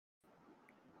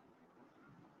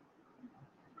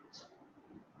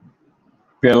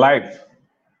We're live.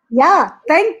 Yeah,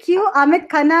 thank you, Amit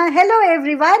Khanna. Hello,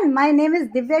 everyone. My name is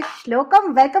Divya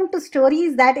Shlokam. Welcome to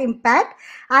Stories That Impact.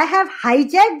 I have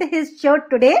hijacked his show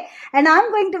today, and I'm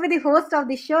going to be the host of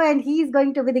the show, and he is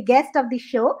going to be the guest of the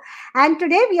show. And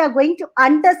today we are going to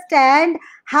understand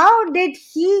how did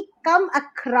he come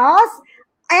across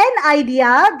an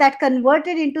idea that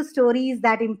converted into stories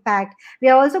that impact. We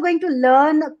are also going to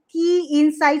learn key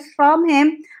insights from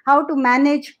him, how to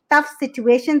manage tough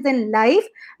situations in life,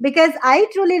 because I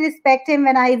truly respect him.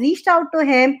 When I reached out to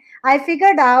him, I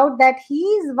figured out that he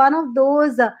is one of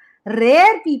those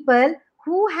rare people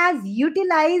who has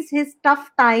utilized his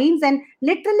tough times and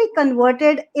literally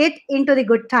converted it into the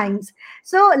good times.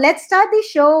 So let's start the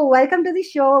show. Welcome to the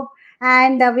show.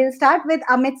 And we'll start with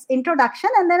Amit's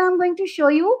introduction, and then I'm going to show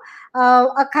you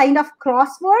a kind of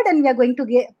crossword, and we are going to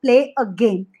play a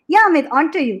game. Yeah, Amit,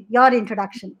 on to you, your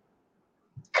introduction.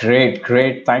 Great,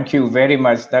 great. Thank you very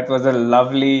much. That was a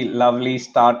lovely, lovely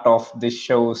start of this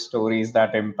show, Stories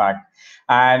That Impact.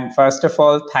 And first of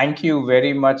all, thank you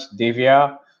very much,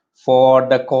 Divya, for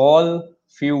the call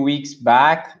few weeks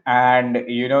back. And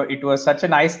it was such a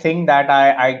nice thing that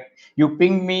I you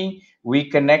pinged me, we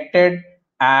connected,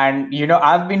 and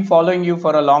I've been following you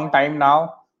for a long time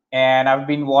now. And I've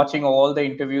been watching all the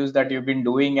interviews that you've been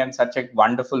doing and such a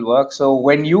wonderful work. So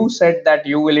when you said that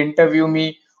you will interview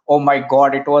me, oh my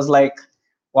god, it was like,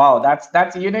 wow, that's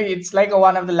it's like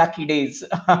one of the lucky days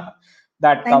that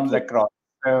Thank comes you. across.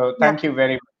 So Yeah. thank you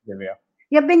very much, Divya.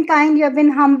 You have been kind, you have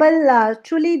been humble.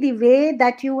 Truly, the way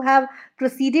that you have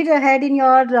proceeded ahead in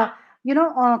your,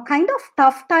 kind of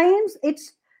tough times,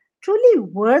 it's truly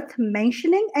worth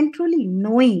mentioning and truly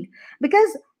knowing.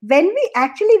 Because when we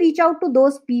actually reach out to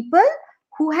those people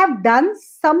who have done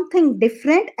something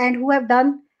different and who have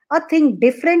done a thing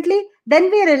differently,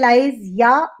 then we realize,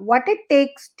 yeah, what it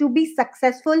takes to be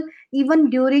successful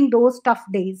even during those tough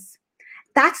days.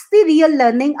 That's the real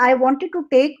learning I wanted to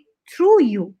take through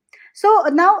you. So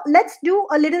now let's do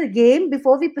a little game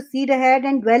before we proceed ahead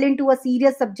and dwell into a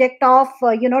serious subject of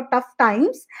tough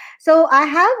times. So I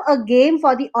have a game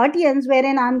for the audience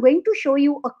wherein I'm going to show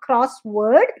you a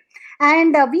crossword,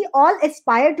 and we all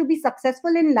aspire to be successful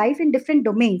in life in different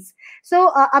domains.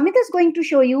 So Amit is going to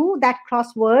show you that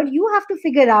crossword. You have to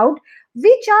figure out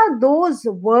which are those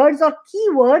words or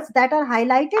keywords that are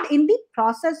highlighted in the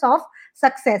process of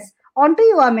success. On to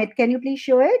you, Amit. Can you please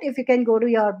show it? If you can go to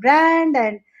your brand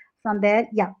and from there,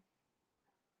 yeah.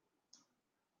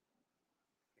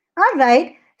 All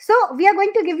right. So we are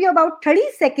going to give you about 30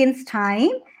 seconds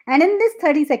time. And in this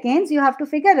 30 seconds, you have to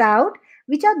figure out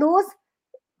which are those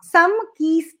some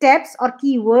key steps or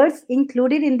keywords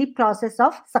included in the process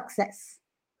of success.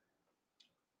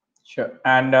 Sure.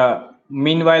 And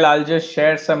meanwhile, I'll just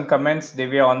share some comments,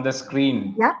 Divya, on the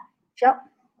screen. Yeah, sure.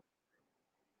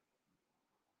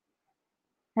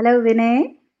 Hello,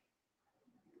 Vinay.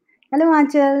 Hello,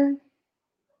 Anchal.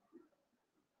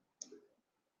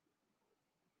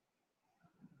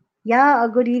 Yeah,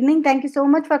 good evening. Thank you so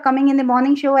much for coming in the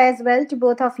morning show as well to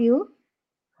both of you.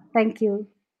 Thank you.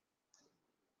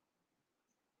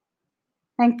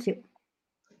 Thank you.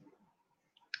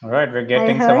 All right, we're Hi,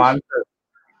 getting some Harsh. answers.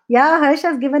 Yeah, Harsh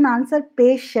has given answer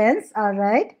patience. All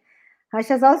right. Harsh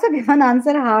has also given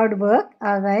answer hard work.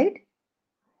 All right.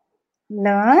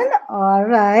 Learn. All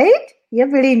right. You're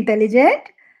pretty intelligent.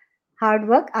 Hard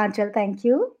work. Anchal, thank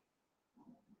you.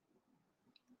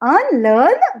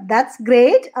 Unlearn. That's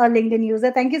great. A LinkedIn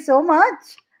user. Thank you so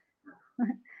much.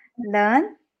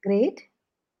 Learn. Great.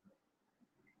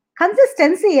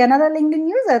 Consistency. Another LinkedIn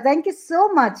user. Thank you so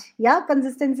much. Yeah,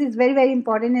 consistency is very, very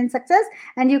important in success,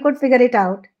 and you could figure it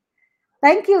out.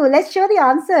 Thank you. Let's show the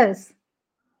answers.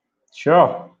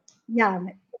 Sure. Yeah.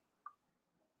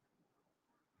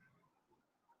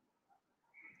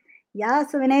 Yeah,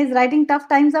 so Vinay is writing tough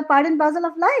times are part and parcel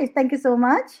of life. Thank you so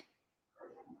much.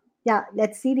 Yeah,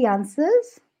 let's see the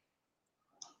answers.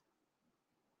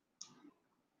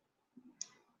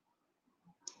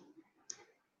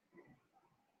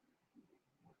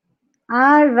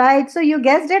 All right, so you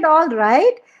guessed it all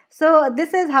right. So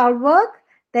this is hard work,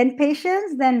 then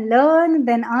patience, then learn,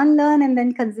 then unlearn, and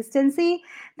then consistency.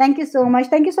 Thank you so much.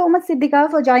 Thank you so much, Siddhika,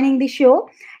 for joining the show.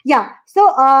 Yeah,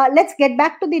 so let's get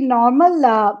back to the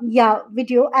normal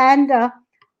video. And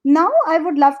now I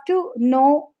would love to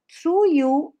know through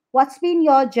you what's been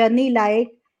your journey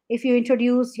like if you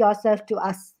introduce yourself to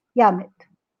us. Yeah, Amit.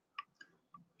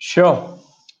 Sure.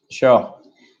 Sure.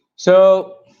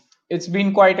 So it's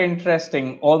been quite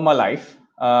interesting all my life,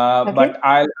 Okay. but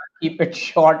I'll keep it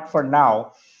short for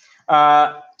now.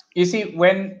 Uh, you see,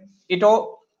 when it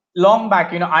all long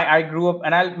back, I grew up,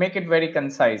 and I'll make it very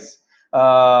concise.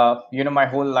 my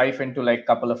whole life into like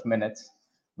couple of minutes,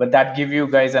 but that give you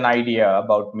guys an idea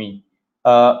about me.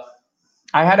 Uh,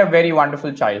 I had a very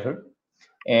wonderful childhood,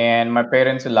 and my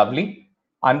parents are lovely.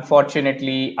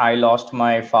 Unfortunately, I lost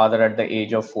my father at the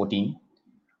age of 14,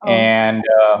 Oh. and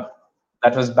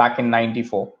that was back in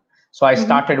 '94. So I Mm-hmm.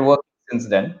 started working since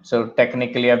then. So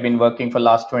technically, I've been working for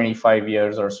last 25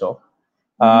 years or so.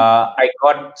 Mm-hmm. I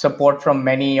got support from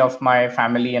many of my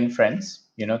family and friends,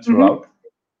 Mm-hmm. throughout.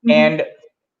 Mm-hmm. And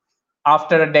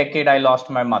after a decade, I lost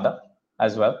my mother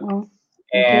as well, Oh.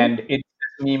 Okay. and it's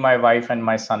just me, my wife, and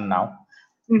my son now.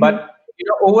 Mm-hmm. But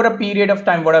over a period of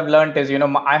time, what I've learned is,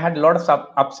 I had a lot of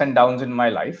ups and downs in my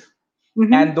life,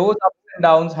 Mm-hmm. and those ups and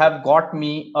downs have got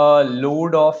me a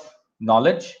load of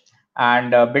knowledge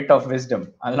and a bit of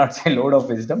wisdom. I'll not say load of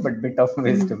wisdom, but bit of Mm-hmm.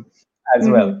 wisdom as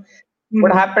well. Mm-hmm.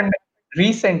 What Mm-hmm. happened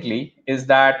recently is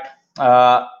that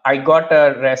I got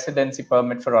a residency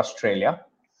permit for Australia,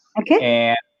 Okay.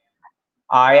 and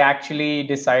I actually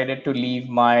decided to leave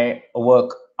my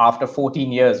work after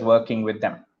 14 years working with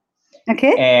them.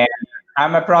 Okay. And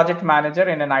I'm a project manager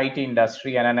in an IT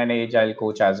industry and an agile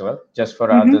coach as well, just for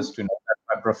Mm-hmm. others to know that's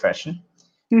my profession.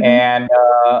 Mm-hmm. And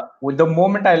with the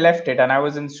moment I left it, and I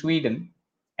was in Sweden,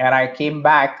 and I came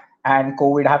back, and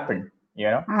COVID happened.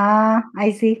 Ah,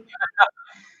 I see.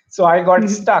 So I got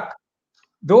Mm-hmm. stuck.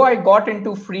 Though I got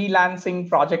into freelancing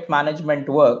project management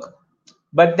work,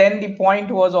 but then the point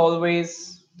was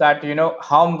always that,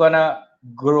 how I'm gonna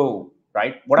grow,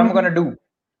 right? What I'm Mm-hmm. gonna do.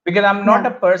 Because I'm not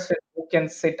Yeah. a person who can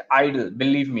sit idle.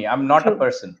 Believe me, I'm not a True.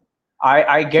 person.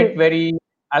 I get True. very,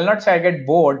 I'll not say I get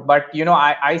bored, but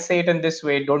I say it in this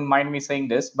way, don't mind me saying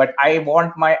this, but I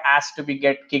want my ass to be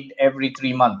get kicked every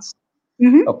 3 months.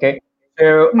 Mm-hmm. Okay. So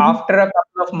Mm-hmm. after a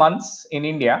couple of months in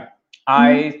India,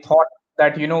 Mm-hmm. I thought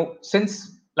that,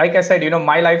 since, like I said,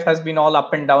 my life has been all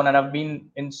up and down, and I've been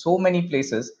in so many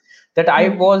places that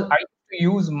Mm-hmm. I used to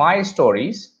use my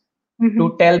stories to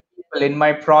Mm-hmm. tell people in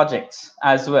my projects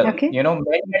as well. Okay. Many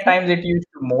a Okay. times it used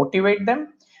to motivate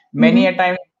them, many a Mm-hmm.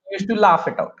 time it used to laugh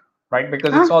it out, right?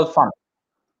 Because it's Ah. all fun.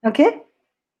 Okay.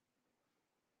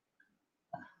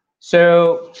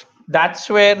 So that's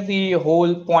where the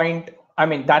whole point, I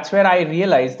mean, that's where I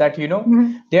realized that,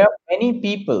 Mm-hmm. there are many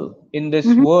people in this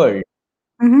Mm-hmm. world,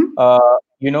 Mm-hmm.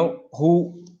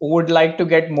 who would like to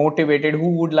get motivated, who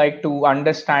would like to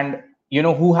understand,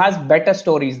 who has better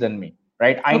stories than me,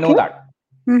 right? I know Okay. that.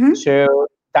 Mm-hmm. So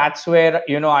that's where,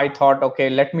 I thought, okay,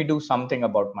 let me do something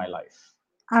about my life.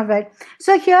 All right.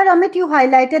 So here, Amit, you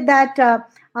highlighted that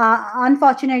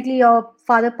unfortunately your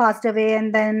father passed away,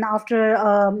 and then after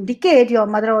a decade, your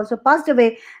mother also passed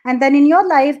away, and then in your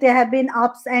life there have been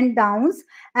ups and downs,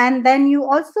 and then you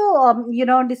also,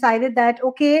 decided that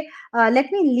okay, let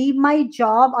me leave my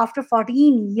job after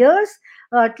 14 years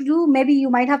to do, maybe you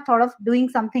might have thought of doing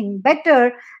something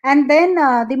better, and then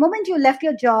the moment you left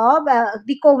your job,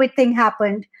 the COVID thing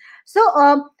happened. So.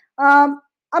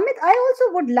 Amit, I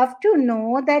also would love to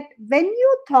know that when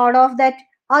you thought of that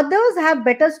others have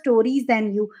better stories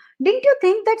than you, didn't you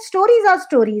think that stories are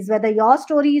stories, whether your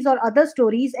stories or other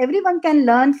stories, everyone can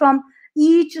learn from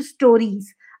each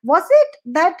stories? Was it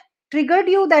that triggered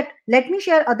you that let me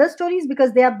share other stories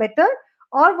because they are better?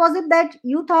 Or was it that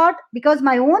you thought because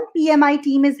my own PMI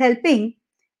team is helping,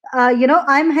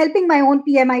 I'm helping my own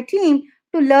PMI team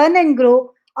to learn and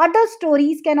grow, other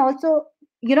stories can also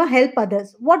help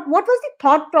others? What was the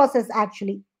thought process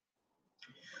actually?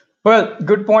 Well,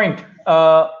 good point.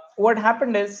 What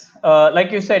happened is,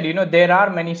 like you said, there are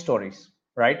many stories,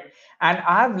 right? And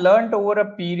I've learned over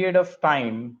a period of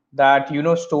time that,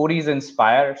 stories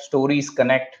inspire, stories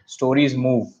connect, stories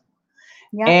move.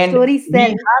 Yeah, And stories we sell.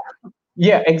 have,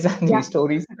 yeah, exactly, Yeah.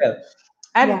 stories tell.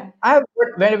 And Yeah.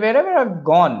 wherever I've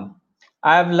gone,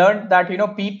 I've learned that,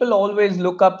 people always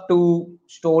look up to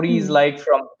stories Hmm. like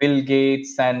from Bill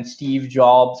Gates and Steve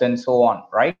Jobs and so on,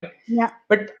 right? Yeah.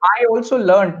 But I also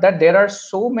learned that there are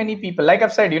so many people, like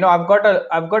I've said, I've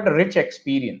got a rich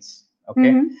experience.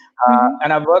 Okay. Mm-hmm. Mm-hmm.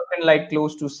 And I've worked in like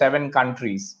close to 7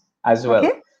 countries as well.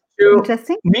 Okay. So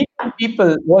Interesting. meeting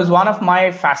people was one of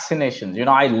my fascinations.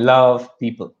 I love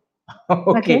people.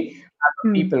 Okay. Okay. I'm a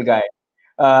Hmm. people guy.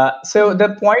 So Hmm. the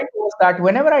point was that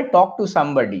whenever I talk to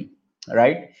somebody,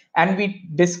 right, and we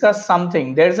discuss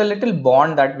something, there's a little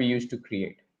bond that we used to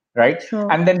create, right? True.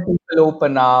 And then people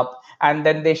open up, and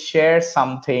then they share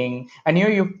something, and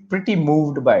you're pretty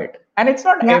moved by it. And it's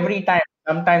not Yeah. every time.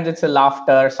 Sometimes it's a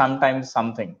laughter, sometimes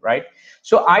something, right?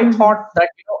 So I Mm-hmm. thought that,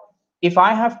 if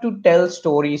I have to tell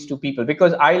stories to people,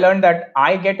 because I learned that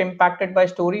I get impacted by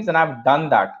stories, and I've done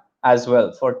that as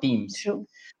well for teams. True.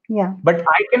 Yeah. But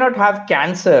I cannot have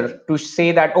cancer to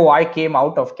say that, oh, I came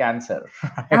out of cancer,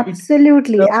 right? So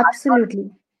Absolutely. I thought, Absolutely.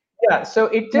 yeah, so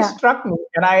it just Yeah. struck me,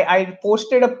 and I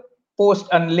posted a post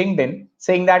on LinkedIn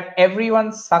saying that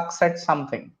everyone sucks at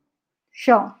something.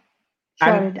 Sure.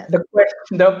 Sure, And it does.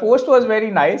 the post was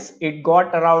very nice. It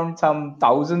got around some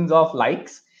thousands of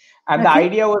likes. And the Okay.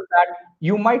 idea was that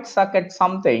you might suck at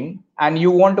something and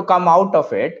you want to come out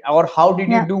of it, or how did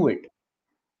you Yeah. do it?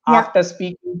 Yeah. After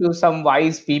speaking to some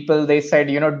wise people, they said,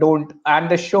 don't. And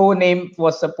the show name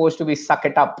was supposed to be Suck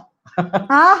It Up.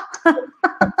 Ah.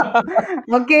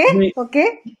 Okay. the, Okay.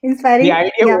 the Inspiring.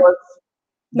 idea Yeah. was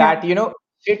Yeah. that,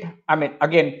 shit, I mean,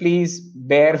 again, please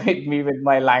bear with me with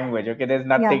my language. Okay, there's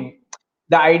Yeah. nothing.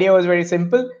 The idea was very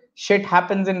simple. Shit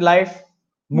happens in life,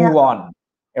 move Yeah. on.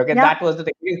 Okay, Yeah. that was the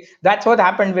thing. That's what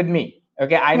happened with me.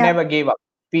 Okay, I Yeah. never gave up,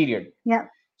 period. Yeah.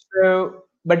 So,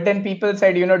 but then people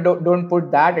said, don't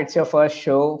put that. It's your first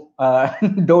show.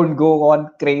 Don't go on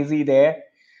crazy there.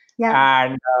 Yeah.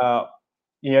 And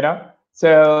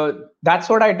so that's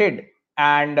what I did.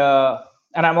 And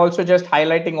I'm also just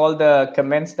highlighting all the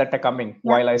comments that are coming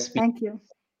Yeah. while I speak. Thank you.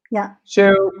 Yeah.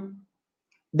 So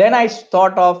then I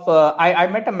thought of I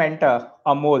met a mentor,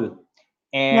 Amol,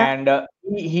 Yeah. and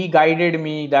he guided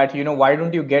me that, why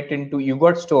don't you get into, you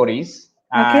got stories,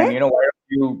 Okay. and why don't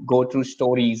you go through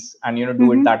stories and do it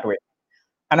Mm-hmm. that way.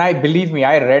 And I believe me,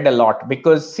 I read a lot,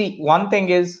 because see, one thing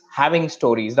is having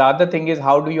stories, the other thing is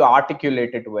how do you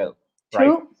articulate it well, right?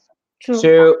 True. True.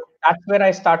 So that's where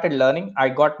I started learning. I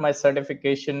got my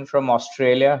certification from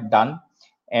Australia done,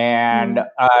 and Mm.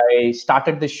 I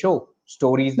started the show,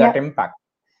 Stories That Yeah. Impact.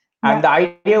 And Yeah. the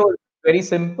idea was very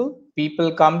simple.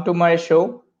 People come to my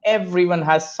show. Everyone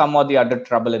has some or the other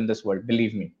trouble in this world.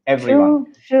 Believe me, everyone.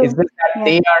 True. It's True. just that Yeah.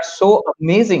 they are so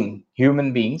amazing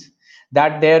human beings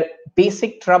that their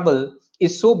basic trouble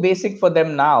is so basic for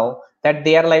them now that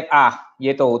they are like,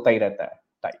 ye to hota hi rehta hai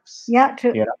types. Yeah.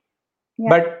 True. You know. Yeah.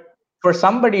 But for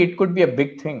somebody, it could be a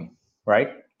big thing,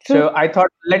 right? So True. I thought,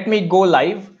 let me go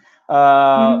live,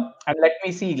 Mm-hmm. and let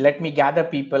me see, let me gather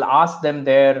people, ask them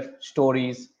their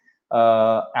stories,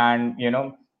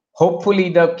 and hopefully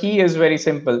the key is very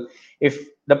simple. If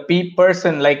the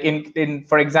person, like in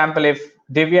for example, if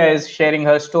Divya is sharing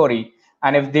her story,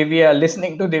 and if Divya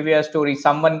listening to Divya's story,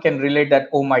 someone can relate that,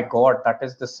 oh my God, that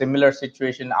is the similar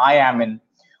situation I am in,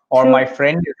 or my True.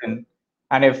 friend is in.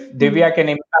 And if Mm. Divya can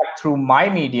impact through my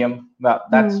medium, well,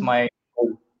 that's Mm. my goal.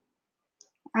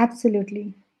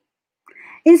 Absolutely.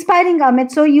 Inspiring,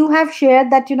 Amit. So you have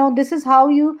shared that, this is how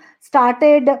you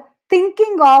started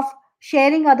thinking of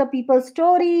sharing other people's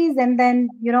stories, and then,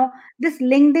 this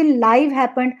LinkedIn Live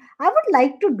happened. I would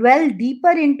like to dwell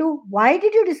deeper into why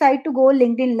did you decide to go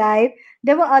LinkedIn Live?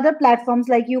 There were other platforms,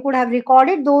 like you could have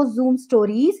recorded those Zoom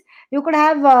stories. You could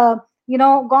have,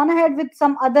 gone ahead with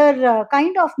some other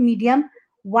kind of medium.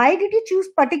 Why did you choose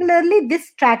particularly this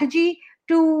strategy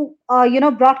to,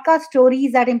 broadcast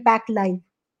stories that impact life?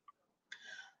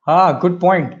 Good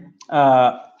point.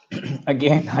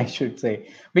 Again, I should say,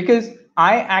 because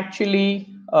I actually,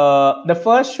 the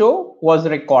first show was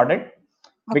recorded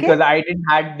Okay. because I didn't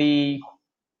had the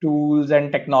tools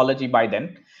and technology by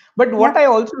then. But what Yeah. I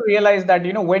also realized that,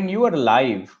 when you are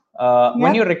live, when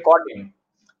Yeah. you're recording,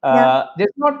 Yeah.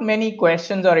 there's not many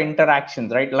questions or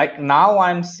interactions, right? Like now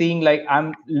I'm seeing, like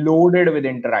I'm loaded with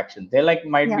interactions. There like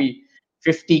might Yeah. be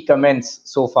 50 comments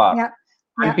so far, Yeah.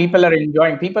 and Yeah. people are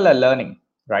enjoying, people are learning,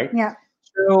 right? Yeah.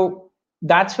 So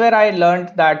that's where I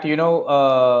learned that,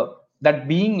 that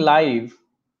being live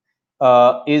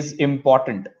is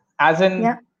important, as in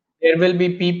Yeah. there will be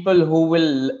people who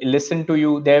will listen to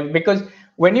you there, because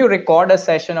when you record a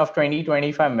session of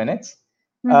 20-25 minutes,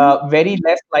 Mm-hmm. very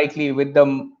less likely with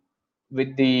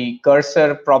the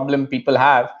cursor problem people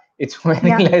have, it's very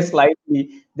Yeah. less likely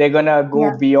they're gonna go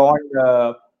Yeah.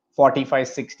 beyond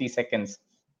 45-60 seconds.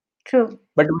 True.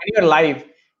 But when you're live,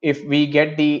 if we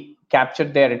get the capture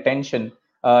their attention,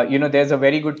 there's a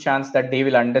very good chance that they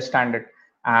will understand it.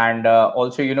 And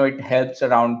also, it helps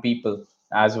around people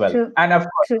as well. True. And of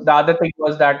course, True. the other thing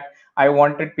was that I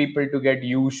wanted people to get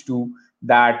used to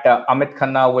that Amit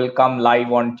Khanna will come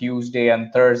live on Tuesday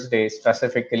and Thursday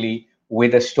specifically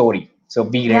with a story. So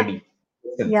be Yeah. ready.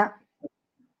 Listen. Yeah.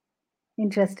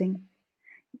 Interesting.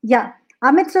 Yeah.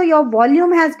 Amit, so your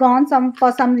volume has gone, some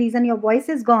for some reason your voice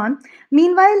is gone.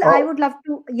 Meanwhile, I Oh, would love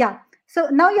to, yeah. So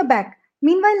now you're back.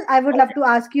 Meanwhile, I would love okay. to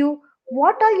ask you,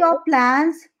 what are your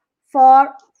plans for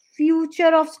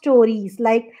future of stories?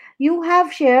 Like, you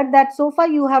have shared that so far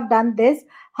you have done this.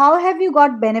 How have you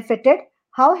got benefited?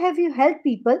 How have you helped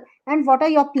people? And what are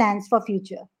your plans for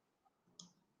future?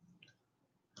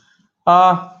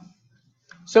 Uh,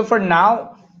 so for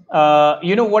now,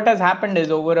 You know what has happened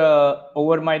is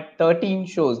over my 13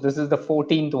 shows, this is the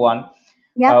 14th one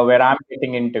Yeah. where I'm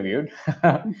getting interviewed.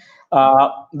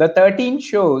 The 13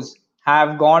 shows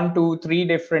have gone to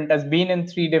has been in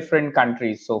three different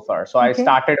countries so far. So I Okay.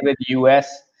 started with US,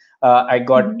 I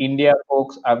got Hmm. India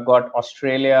folks, I've got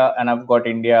Australia, and I've got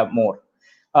India more.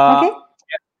 Uh, Okay.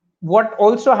 what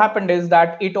also happened is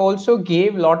that it also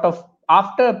gave lot of,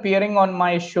 after appearing on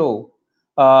my show,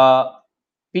 uh,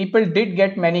 people did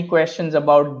get many questions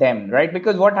about them, right?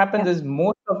 Because what happens Yeah. is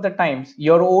most of the times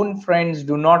your own friends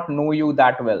do not know you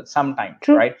that well sometimes,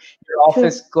 True. right? Your True.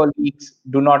 office colleagues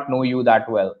do not know you that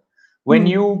well. When Hmm.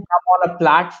 you come on a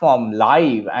platform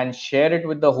live and share it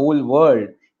with the whole world,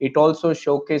 it also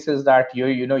showcases that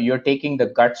you're taking the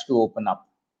guts to open up,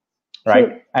 right?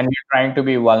 True. And you're trying to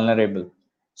be vulnerable. Yeah.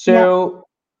 So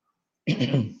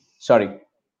sorry.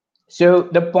 So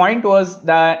the point was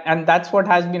that, and that's what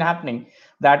has been happening,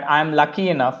 that I'm lucky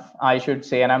enough, I should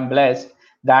say, and I'm blessed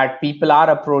that people are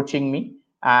approaching me,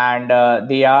 and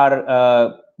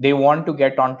they want to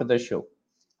get onto the show.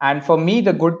 And for me,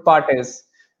 the good part is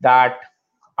that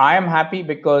I am happy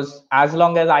because as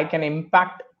long as I can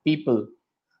impact people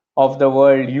of the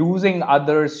world using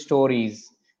other stories,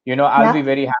 I'll be Yeah.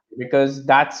 very happy, because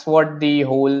that's what the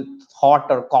whole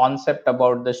thought or concept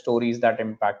about the stories that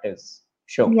impact is.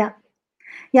 Sure. Yeah.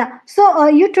 Yeah. So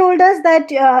you told us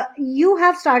that you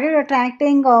have started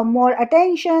attracting more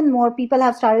attention, more people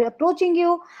have started approaching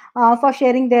you for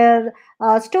sharing their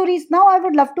stories. Now, I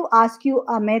would love to ask you,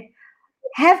 Amit,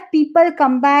 have people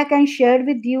come back and shared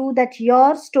with you that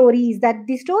that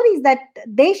the stories that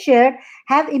they shared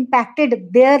have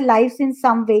impacted their lives in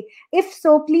some way? If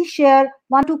so, please share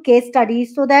one or two case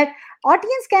studies so that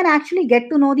audience can actually get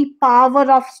to know the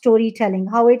power of storytelling,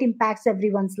 how it impacts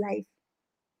everyone's life.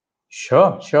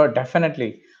 Sure, sure,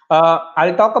 definitely.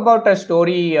 I'll talk about a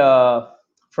story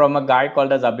from a guy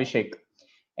called as Abhishek,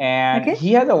 and Okay.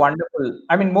 he has a wonderful.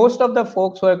 I mean, most of the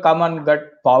folks who have come and got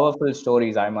powerful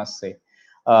stories, I must say,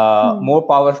 Hmm. more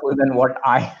powerful than what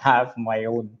I have my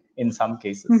own in some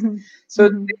cases. Mhm. So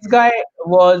Mhm. this guy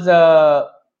was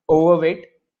overweight,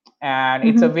 and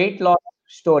it's a Mhm. weight loss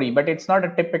story, but it's not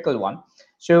a typical one.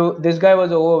 So this guy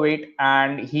was overweight,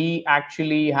 and he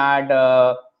actually had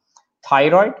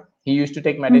thyroid. He used to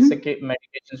take Mhm.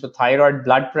 medications for thyroid,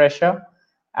 blood pressure,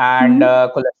 and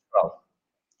Mhm. cholesterol.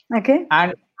 Okay.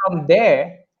 And from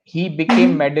there, he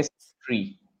became Mhm. medicine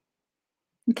free.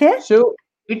 Okay. So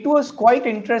it was quite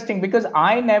interesting because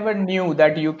I never knew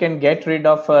that you can get rid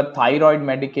of thyroid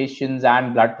medications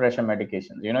and blood pressure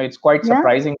medications. It's quite Yeah.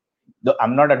 surprising.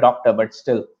 I'm not a doctor, but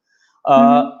still.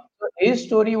 Mhm. So his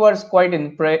story was quite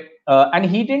and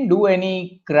he didn't do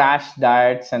any crash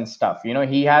diets and stuff.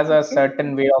 He has a Okay.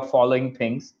 certain way of following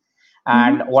things,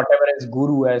 and Mhm. whatever his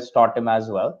guru has taught him as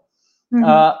well.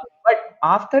 Mhm. But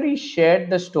after he shared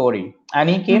the story, and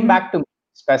he came Mhm. back to me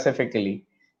specifically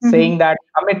saying Mhm. that,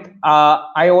 Amit,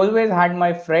 I always had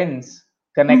my friends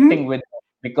connecting Mhm. with me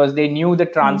because they knew the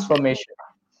Mhm. transformation.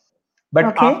 But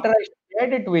Okay. after I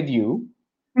shared it with you,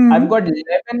 I've Mhm. got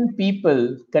 11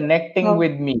 people connecting Wow.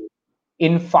 with me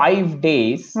in 5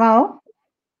 days, Wow.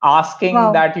 asking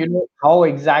Wow. that, how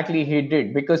exactly he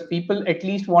did, because people at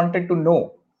least wanted to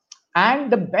know. And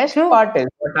the best True. part is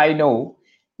what I know,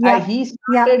 Yeah. he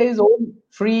Yeah. started his own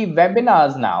free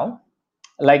webinars now,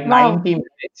 like Wow. 90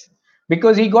 minutes,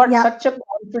 because he got Yeah. such a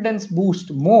confidence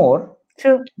boost more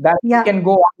True. that he Yeah. can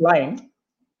go online.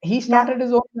 He Yeah. started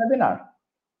his own webinar.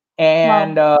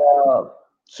 And Wow.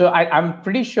 so I'm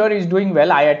pretty sure he's doing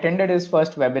well. I attended his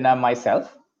first webinar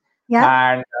myself, Yeah.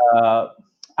 and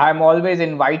I'm always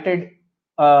invited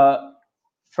uh,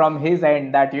 from his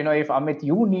end that, if Amit,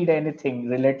 you need anything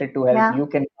related to health, Yeah. you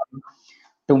can come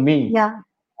to me. Yeah.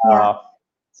 Yeah. uh,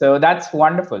 so that's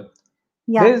wonderful.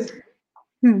 Yeah. There's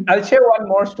Hmm. I'll share one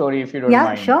more story if you don't Yeah.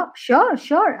 mind. Sure. Sure.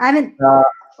 Sure. I mean, uh,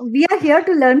 we are here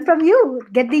to learn from you.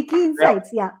 Get the key yeah, insights.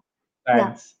 Yeah. Yeah.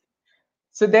 thanks.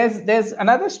 So there's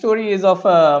another story is of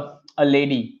a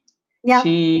lady. Yeah.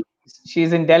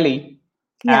 She's in Delhi,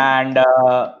 Yeah. and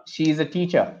she's a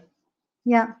teacher.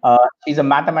 Yeah. She's a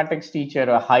mathematics teacher,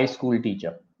 a high school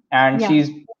teacher, and Yeah.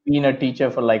 she's been a teacher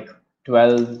for like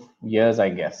 12 years, I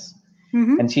guess.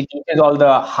 Mhm. And she teaches all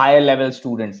the higher level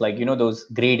students, like those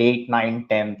grade 8, 9,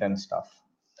 10th, and stuff.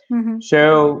 Mhm.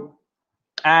 So,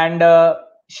 and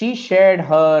she shared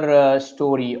her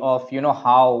story of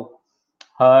how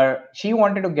her she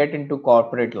wanted to get into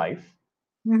corporate life,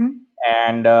 Mhm.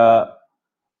 and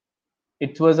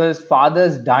it was his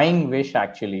father's dying wish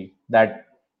actually that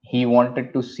he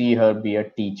wanted to see her be a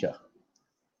teacher.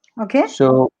 Okay.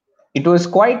 So it was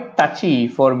quite touchy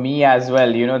for me as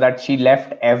well, that she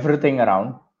left everything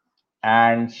around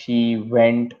and she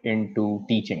went into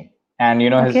teaching. And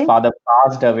his Okay. father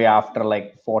passed away after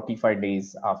like 45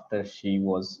 days after she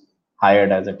was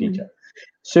hired as a Mm. teacher.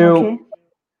 So, Okay.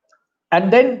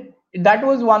 and then that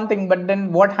was one thing, but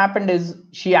then what happened is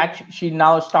she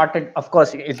now started, of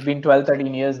course it's been 12,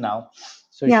 13 years now,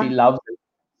 so she Yeah. loves it.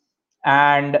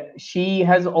 And she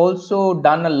has also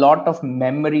done a lot of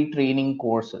memory training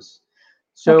courses.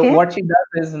 So Okay. what she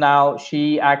does is now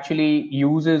she actually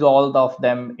uses all of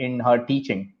them in her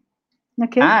teaching.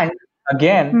 Okay. And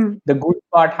again, Mm. the good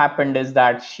part happened is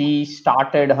that she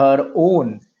started her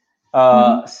own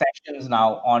Mm-hmm. sessions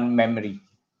now on memory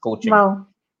coaching. Wow.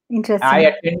 I Interesting.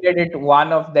 attended it,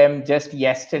 one of them just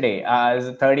yesterday. As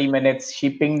 30 minutes, she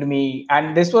pinged me,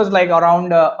 and this was like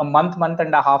around a month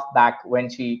and a half back when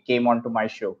she came onto my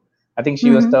show. I think she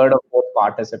was Mm-hmm. third or fourth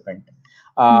participant.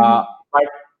 Mm-hmm. But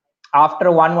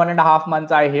after 1.5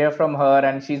 months, I hear from her,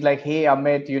 and she's like, "Hey,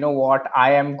 Amit, you know what?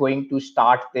 I am going to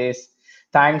start this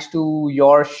thanks to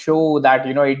your show. That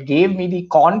it gave me the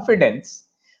confidence.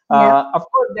 Yeah. Of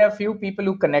course, there are few people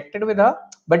who connected with her,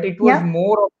 but it was Yeah.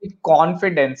 more of the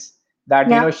confidence that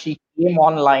Yeah. she came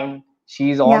online,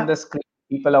 she's on Yeah. the screen,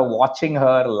 people are watching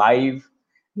her live,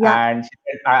 Yeah. and she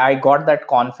said, I got that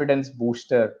confidence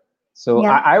booster. So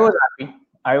Yeah. I was happy.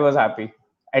 I was happy.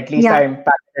 At least I Yeah.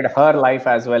 impacted her life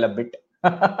as well a bit.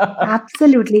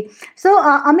 Absolutely. So,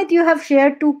 Amit, you have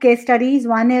shared two case studies.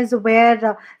 One is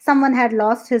where someone had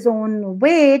lost his own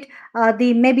weight,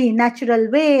 the maybe natural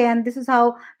way, and this is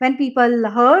how when people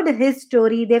heard his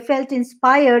story, they felt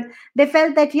inspired. They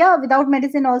felt that yeah, without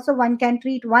medicine, also one can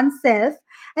treat oneself.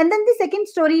 And then the second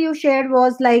story you shared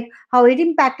was like how it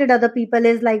impacted other people.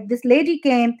 Is like this lady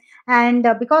came, and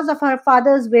because of her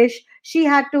father's wish, she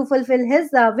had to fulfill his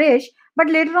wish, but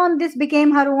later on this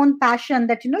became her own passion,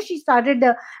 that she started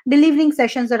delivering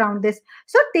sessions around this.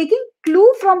 So taking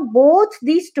clue from both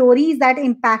these stories that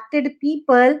impacted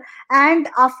people, and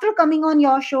after coming on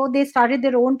your show they started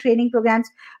their own training programs.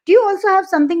 Do you also have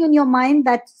something in your mind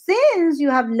that since you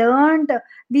have learned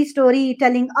the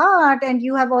storytelling art and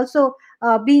you have also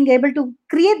being able to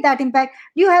create that impact,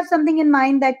 do you have something in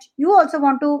mind that you also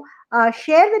want to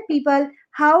share with people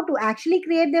how to actually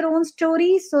create their own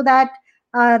stories so that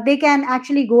they can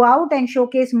actually go out and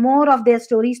showcase more of their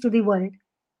stories to the world?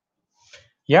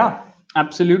 Yeah,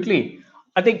 absolutely.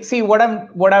 I think, see, what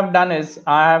I've done is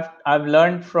I've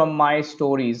learned from my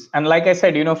stories, and like I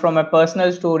said, from my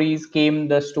personal stories came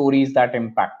the stories that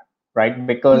impact, right?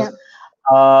 Because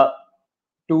Yeah. uh,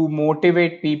 to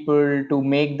motivate people, to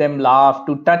make them laugh,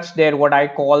 to touch their, what I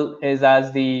call is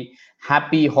as the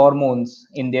happy hormones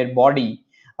in their body.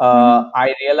 Mm-hmm.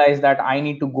 I realized that I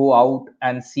need to go out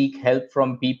and seek help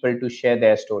from people to share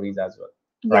their stories as well,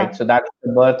 right? Yeah. So that's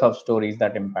the birth of stories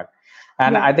that impact.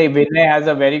 And Yeah. I think Vinay has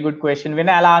a very good question. Vinay,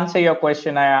 I'll answer your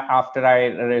question after I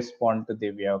respond to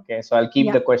Divya. Okay, so I'll keep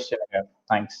Yeah. the question here.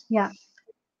 Thanks. Yeah.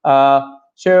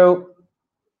 So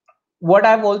what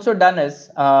I've also done is,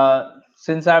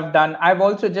 since I've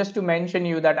also, just to mention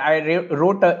you that I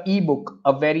wrote a ebook,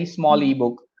 a very small Mm.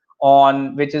 ebook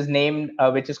on which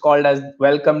is called as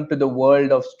Welcome to the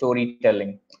World of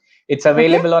Storytelling. It's Okay.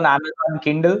 available on Amazon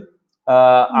Kindle.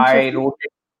 I Interesting. wrote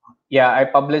it, yeah, I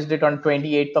published it on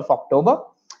 28th of October.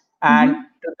 And Mm-hmm.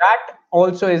 to that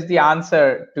also is the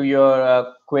answer to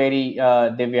your query,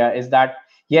 Divya, is that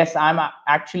yes, I'm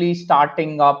actually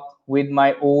starting up with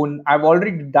my own. I've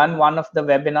already done one of the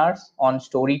webinars on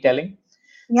storytelling.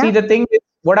 See, Yeah. the thing is,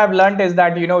 what I've learned is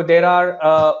that there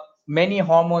are many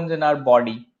hormones in our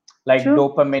body, like True.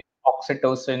 dopamine,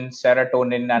 oxytocin,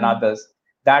 serotonin, and Mm. others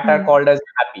that are Mm. called as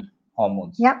happy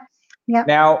hormones. Yeah. Yeah.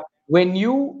 Now, when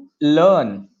you learn,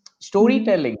 Mm-hmm.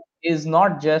 storytelling is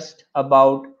not just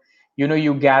about,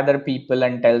 you gather people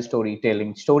and tell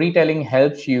storytelling. Storytelling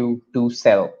helps you to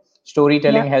sell. Yeah.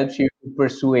 Storytelling helps you to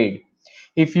persuade.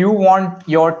 If you want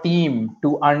your team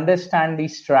to understand the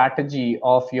strategy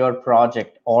of your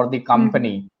project or the Mm-hmm.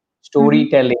 company, Mm-hmm.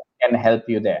 storytelling can help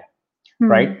you there,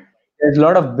 right? Mm. There's a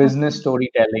lot of business Absolutely.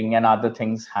 storytelling and other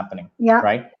things happening, Yeah.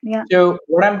 right? Yeah. So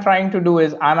what I'm trying to do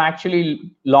is I'm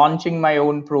actually launching my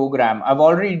own program. I've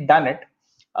already done it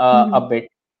a Mm-hmm. bit,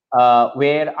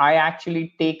 where I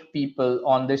actually take people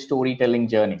on this storytelling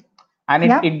journey, and it,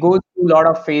 Yeah. it goes through a lot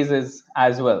of phases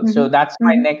as well. So Mm-hmm. that's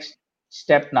my Mm-hmm. next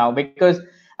step now, because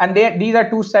and these are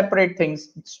two separate things.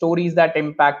 Stories that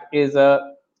impact is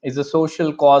a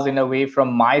social cause in a way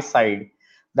from my side,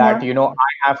 that Yeah.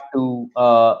 I have to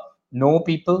know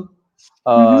people,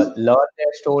 Mm-hmm. learn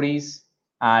their stories,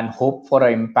 and hope for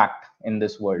an impact in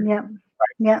this world. Yeah.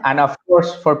 Right? Yeah. And of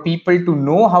course, for people to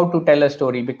know how to tell a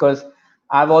story, because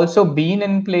I've also been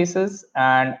in places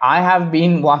and I have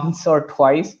been once or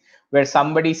twice where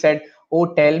somebody said, "Oh,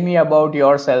 tell me about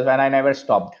yourself," and I never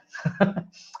stopped.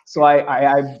 So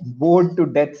I bored to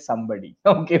death somebody,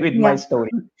 okay, with my Yeah.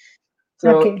 story.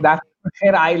 So Okay. that's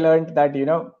where I learned that,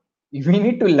 we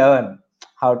need to learn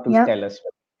how to Yeah. tell a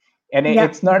story. And Yeah.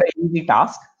 it's not an easy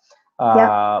task.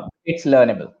 Yeah. It's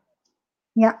learnable.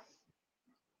 Yeah.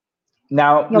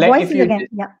 Now, Your voice if is you again.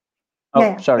 just, Yeah. Yeah. oh,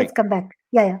 Yeah. sorry. It's come back.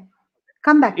 Yeah. Yeah.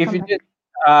 Come back. If Come you back. just,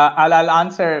 I'll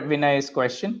answer Vinay's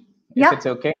question, if Yeah. it's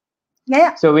okay. Yeah.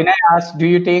 Yeah. So Vinay asked, do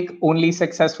you take only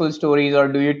successful stories, or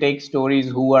do you take stories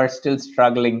who are still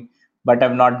struggling but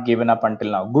have not given up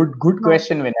until now? Good Wow.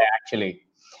 question, Vinay, actually.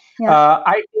 Yeah.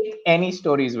 I take any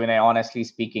stories, when honestly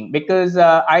speaking, because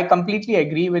I completely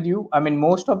agree with you. I mean,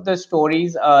 most of the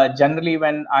stories, generally,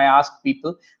 when I ask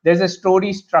people, there's a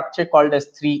story structure called as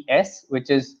 3S, which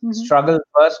is Mm-hmm. struggle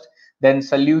first, then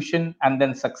solution, and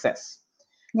then success.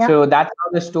 Yeah. So that's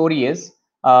how the story is.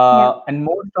 Yeah. And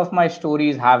most of my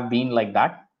stories have been like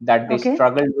that they Okay.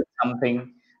 struggled with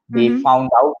something, they Mm-hmm.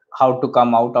 found out how to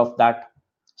come out of that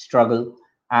struggle,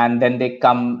 and then they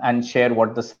come and share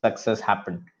what the success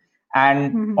happened.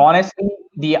 And Mm-hmm. honestly,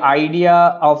 the idea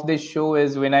of this show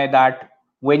is, Vinay, that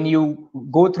when you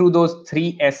go through those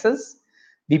 3 S's,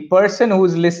 the person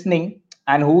who's listening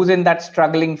and who's in that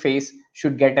struggling phase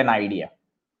should get an idea.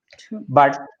 True.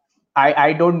 But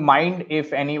I don't mind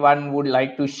if anyone would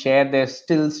like to share their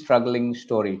still struggling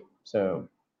story. So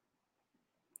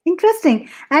Interesting.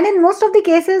 And in most of the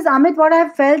cases, Amit, what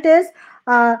I've felt is,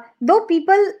 though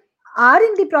people are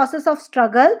in the process of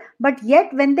struggle, but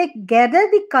yet when they gather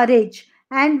the courage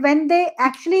and when they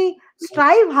actually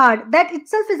strive hard, that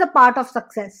itself is a part of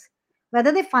success.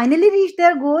 Whether they finally reach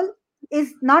their goal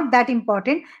is not that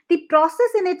important. The process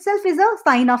in itself is a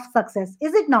sign of success,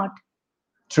 is it not?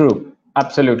 true,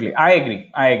 absolutely, I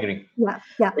agree, Yeah,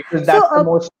 yeah. because So, that's the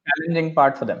most challenging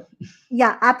part for them.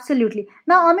 yeah, absolutely.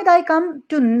 Now, Amit, I come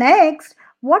to next.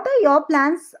 What are your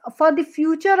plans for the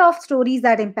future of stories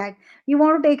that impact? You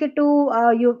want to take it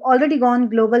to, you've already gone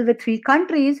global with 3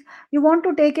 countries. You want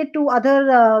to take it to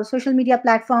other social media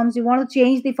platforms. You want to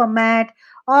change the format,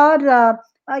 or,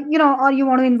 or you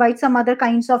want to invite some other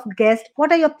kinds of guests.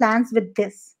 What are your plans with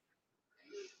this?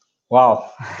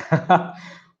 Wow.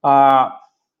 uh,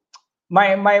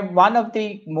 my one of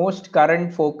the most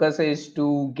current focus is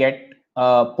to get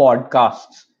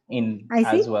podcasts in I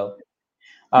see. as well,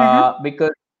 Uh-huh.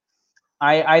 because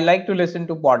I like to listen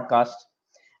to podcasts,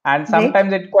 and Great.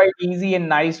 sometimes it's quite easy and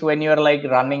nice when you're like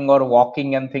running or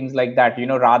walking and things like that.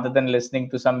 Rather than listening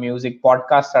to some music,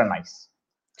 podcasts are nice.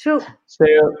 True. So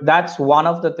that's one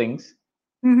of the things.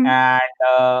 Mm-hmm.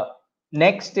 And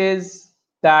next is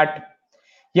that,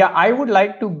 yeah, I would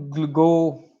like to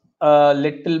go a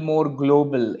little more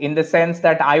global, in the sense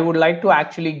that I would like to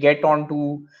actually get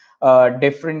onto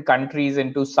different countries,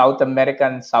 into South America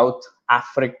and South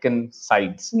African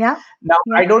sides. Yeah. Now,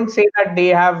 I Yeah. don't say that they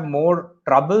have more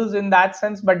troubles in that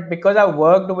sense, but because I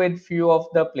worked with few of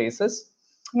the places,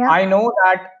 Yeah. I know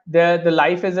that the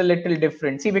life is a little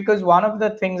different. See, because one of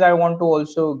the things I want to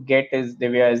also get is,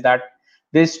 Divya, is that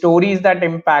the stories that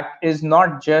impact is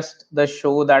not just the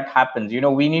show that happens.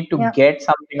 We need to Yeah. get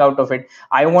something out of it.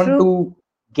 I want True. to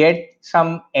get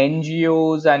some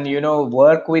NGOs and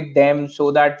work with them,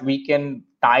 so that we can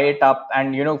tie it up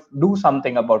and do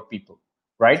something about people,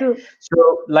 right? True.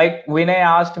 So, like Vinay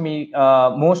asked me,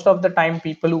 most of the time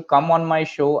people who come on my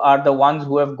show are the ones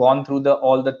who have gone through the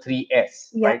all the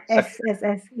 3S, Yeah. right? S. Success.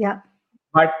 S. S. Yeah.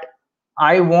 But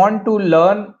I want to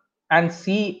learn and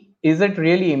see, is it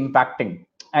really impacting?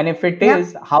 And if it Yeah.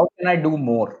 is, how can I do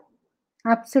more?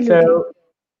 Absolutely. So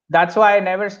that's why I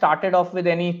never started off with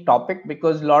any topic,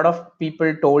 because a lot of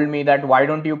people told me that, why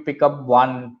don't you pick up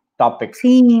one topic?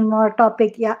 Theme or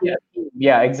topic. Yeah. Yeah,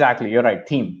 yeah, exactly. You're right.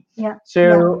 Theme. Yeah. Yeah.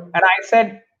 So, and I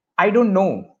said, I don't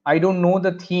know. I don't know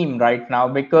the theme right now,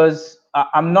 because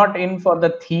I'm not in for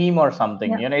the theme or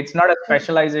something. Yeah. It's not a True.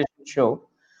 specialization show.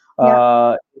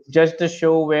 Yeah. It's just a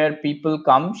show where people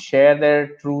come, share their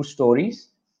true stories,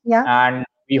 Yeah. and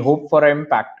we hope for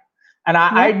impact. And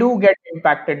I Yeah. do get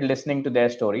impacted listening to their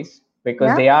stories, because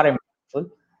Yeah. they are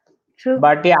impactful. True.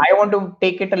 But yeah, I want to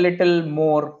take it a little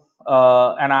more,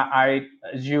 and I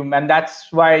assume, and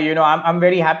that's why I'm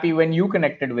very happy when you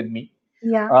connected with me.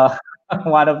 Yeah. uh,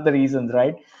 One of the reasons,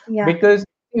 right? Yeah. Because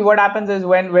see, what happens is,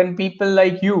 when people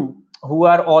like you, who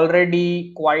are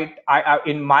already quite,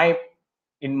 in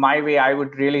my way, I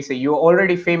would really say you're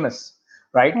already famous,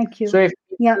 right? Thank So you. if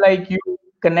Yeah. people like you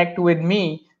connect with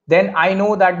me, then I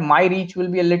know that my reach will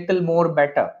be a little more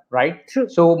better, right? True.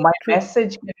 So my True.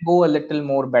 message can go a little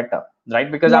more better,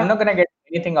 right? Because I'm Yeah. not going to get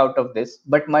anything out of this,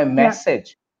 but my Yeah.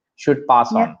 message should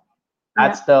pass Yeah. on. Yeah.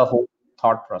 That's the whole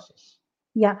thought process.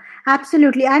 Yeah,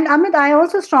 absolutely. And Amit, I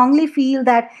also strongly feel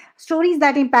that stories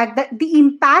that impact, that the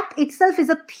impact itself is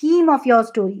a theme of your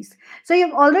stories. So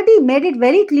you've already made it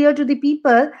very clear to the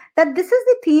people that this is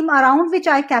the theme around which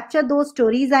I capture those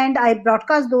stories and I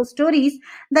broadcast those stories.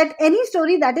 That any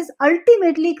story that is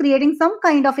ultimately creating some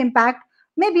kind of impact,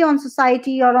 maybe on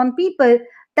society or on people,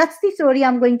 that's the story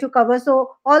I'm going to cover.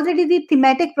 So already the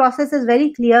thematic process is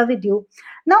very clear with you.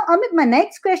 Now, Amit, my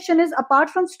next question is, apart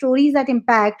from stories that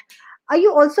impact, are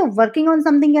you also working on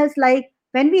something else? Like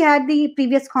when we had the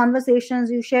previous conversations,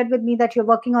 you shared with me that you're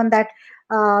working on that,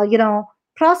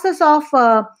 process of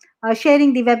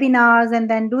sharing the webinars and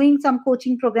then doing some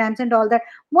coaching programs and all that.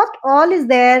 What all is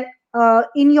there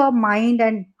in your mind,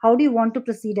 and how do you want to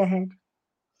proceed ahead?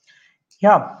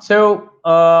 Yeah. So,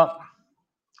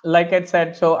 like I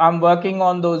said, so I'm working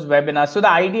on those webinars. So the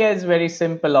idea is very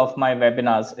simple of my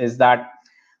webinars is that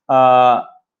uh,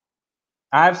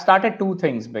 I've started two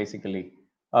things basically.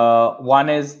 One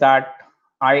is that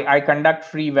I conduct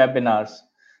free webinars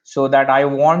so that I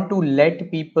want to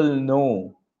let people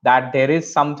know that there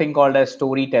is something called as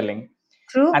storytelling.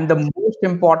 True. And the most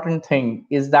important thing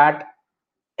is that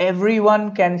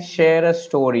everyone can share a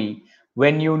story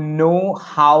when you know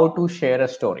how to share a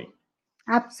story.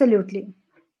 Absolutely.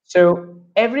 So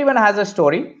everyone has a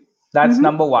story. That's Mm-hmm.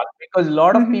 number one. Because a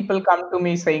lot of Mm-hmm. people come to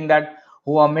me saying that,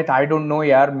 "Oh Amit, I don't know,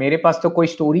 yaar. मेरे पास तो कोई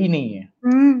story ही नहीं है."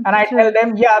 And I tell True.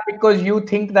 them, "Yeah, because you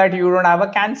think that you don't have a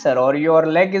cancer or your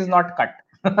leg is not cut,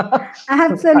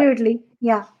 Absolutely.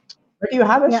 Yeah. but you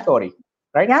have a Yeah. story,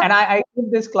 right?" Yeah. And I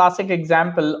give this classic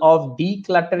example of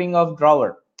decluttering of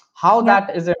drawer, how Yeah.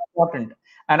 that is important.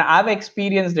 And I've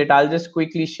experienced it. I'll just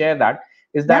quickly share that.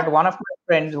 Is Yeah. that one of my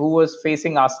friends who was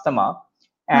facing asthma,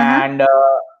 Uh-huh. and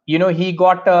he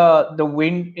got the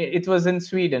wind. It was in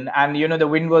Sweden, and the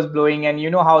wind was blowing, and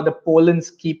you know how the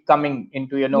pollens keep coming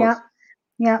into your Yeah. nose,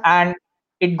 Yeah. and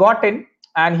it got in,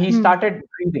 and he Hmm. started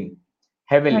breathing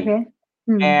heavily, Okay.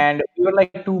 Hmm. and we were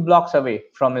like 2 blocks away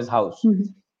from his house. Hmm.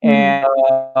 Hmm. And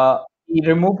he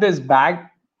removed his bag,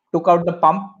 took out the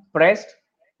pump, pressed,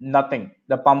 nothing.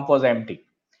 The pump was empty.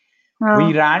 We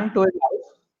Oh. ran to his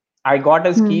house. I got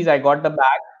his Hmm. keys, I got the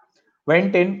bag,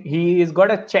 went in. He's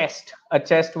got a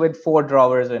chest with 4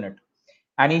 drawers in it.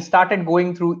 And he started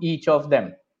going through each of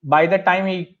them. By the time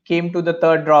he came to the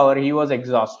third drawer, he was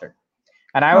exhausted.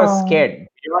 And I was Oh. scared,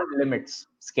 beyond limits,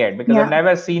 scared, because I've Yeah.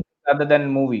 never seen it other than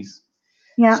movies.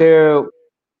 Yeah. So,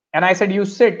 and I said, "You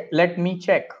sit, let me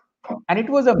check." And it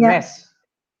was a Yeah. mess.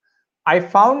 I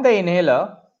found the inhaler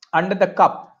under the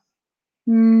cup.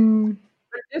 Hmm.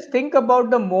 But just think about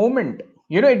the moment.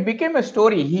 It became a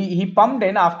story. He pumped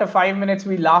in. After 5 minutes,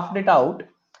 we laughed it out.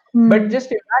 But Hmm.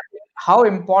 just imagine how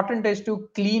important it is to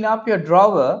clean up your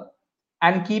drawer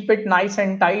and keep it nice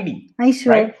and tidy, I right?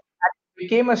 sure. And it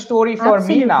became a story for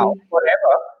me now, Absolutely.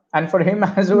 forever, and for him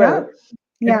as Yeah. well.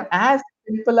 That Yeah. as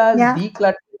simple as Yeah.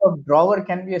 decluttering of drawer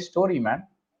can be a story, man.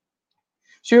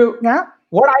 So Yeah.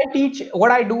 what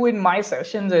I do in my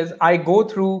sessions is I go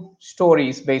through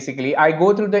stories basically. I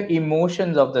go through the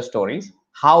emotions of the stories,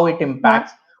 how it Yeah.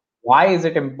 impacts, why is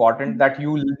it important that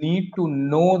you need to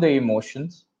know the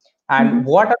emotions, and Mm-hmm.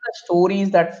 what are the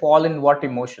stories that fall in what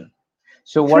emotion.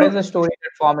 So what is True. the story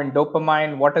that form in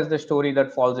dopamine? What is the story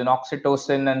that falls in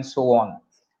oxytocin and so on?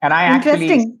 And I actually,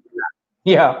 Interesting.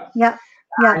 yeah. Yeah.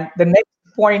 Yeah. And the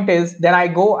next point is then I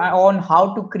go on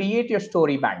how to create your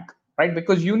story bank, right?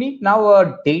 Because you need now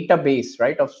a database,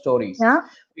 right, of stories. Yeah.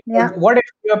 Because Yeah. what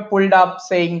if you're pulled up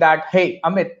saying that, "Hey,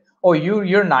 Amit, oh,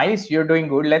 you're nice, you're doing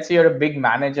good. Let's say you're a big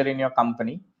manager in your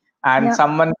company, and Yeah.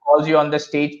 someone calls you on the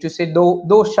stage to say, do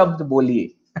shabd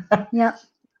boliye," Yeah.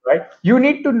 right? You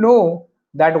need to know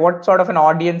that what sort of an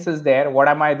audience is there, what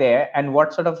am I there, and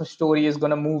what sort of a story is going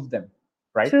to move them,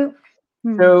 right? True.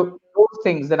 Hmm. So those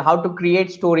things, then how to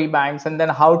create story banks, and then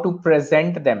how to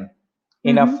present them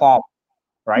in a Mm-hmm. form,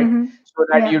 right? Mm-hmm. So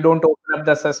that Yeah. you don't open up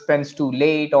the suspense too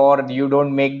late, or you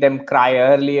don't make them cry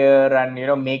earlier, and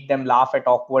make them laugh at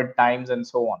awkward times and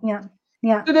so on. Yeah.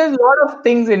 Yeah. So there's a lot of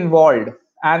things involved,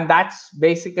 and that's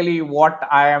basically what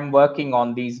I am working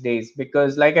on these days.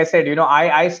 Because, like I said,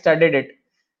 I studied it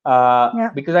Yeah.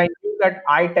 because I knew that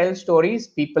I tell stories,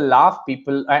 people laugh,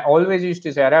 people. I always used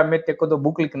to say, "Arey, Amit, teko to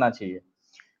book likhna chahiye."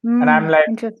 And I'm Hmm. like,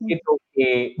 Interesting. it's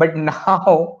okay. But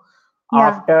now, Yeah.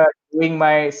 after doing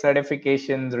my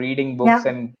certifications, reading books,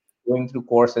 Yeah. and going through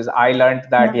courses, I learned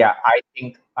that, Yeah. yeah, I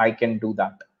think I can do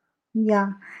that. Yeah.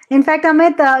 In fact,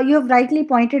 Amit, you have rightly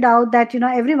pointed out that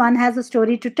everyone has a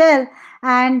story to tell,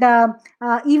 and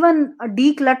even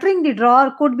decluttering the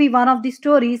drawer could be one of the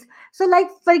stories. So, like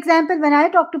for example, when I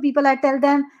talk to people, I tell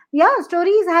them, yeah,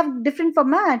 stories have different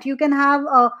format. You can have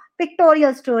a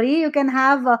pictorial story, you can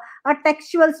have a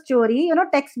textual story,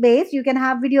 text based. You can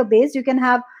have video based, you can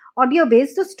have audio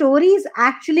based. So, stories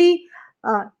actually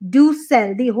do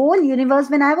sell the whole universe.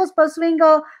 When I was pursuing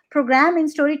a program in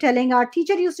storytelling, our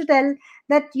teacher used to tell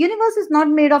that universe is not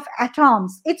made of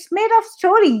atoms, it's made of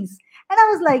stories. And I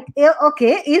was like,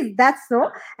 okay, is that so?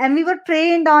 And we were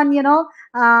trained on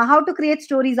how to create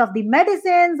stories of the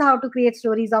medicines, how to create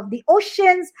stories of the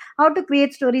oceans, how to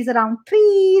create stories around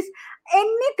trees,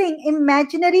 anything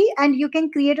imaginary, and you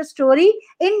can create a story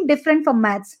in different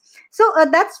formats. So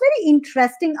that's very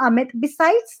interesting, Amit.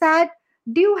 Besides that,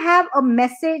 do you have a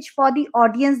message for the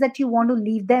audience that you want to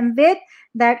leave them with,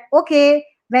 that okay,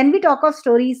 when we talk of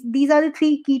stories, these are the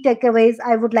three key takeaways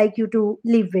I would like you to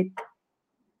leave with?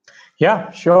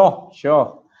 Yeah, sure,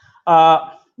 sure.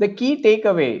 The key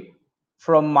takeaway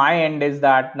from my end is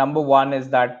that number one is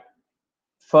that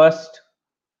first,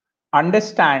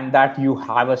 understand that you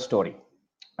have a story.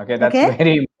 Okay, that's Okay.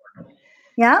 very important.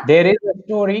 Yeah. There is a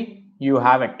story, you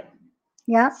have it.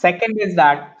 Yeah. Second is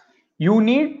that you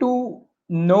need to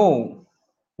know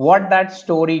what that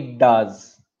story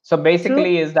does. So True.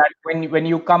 basically, is that when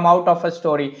you come out of a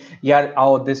story, yeah,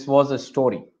 oh, this was a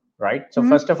story, right? So Hmm.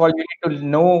 first of all, you need to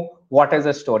know what is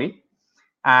a story,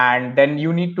 and then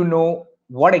you need to know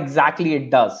what exactly it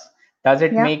does. Does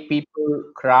it Yeah. make people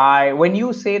cry when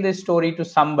you say this story to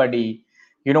somebody?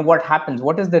 You know what happens,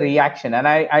 what is the reaction? And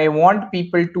I want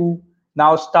people to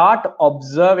now start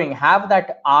observing, have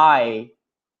that eye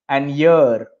and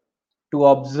ear to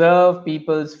observe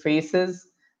people's faces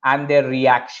and their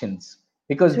reactions,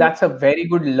 because True. that's a very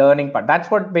good learning part. That's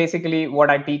what basically what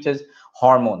I teach is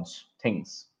hormones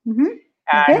things. Hmm.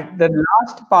 Okay. And the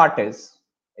last part is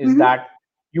Hmm. that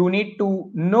you need to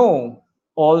know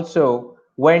also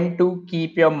when to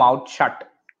keep your mouth shut.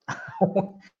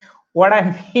 What I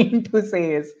mean to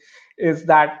say is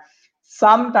that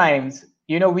sometimes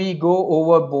we go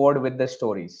overboard with the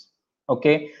stories.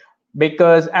 Okay,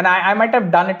 because and I might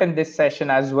have done it in this session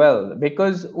as well,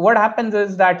 because what happens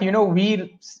is that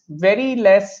we very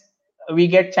less we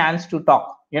get chance to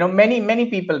talk. Many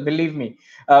people, believe me,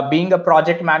 being a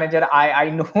project manager, I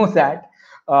know that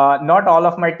not all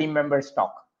of my team members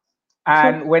talk, True.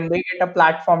 and when they get a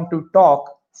platform to talk,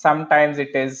 sometimes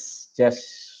it is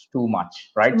just too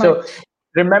much, Too right? So much.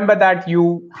 remember that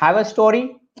you have a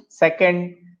story.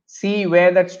 Second, see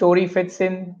where that story fits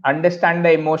in, understand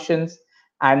the emotions,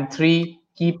 and three,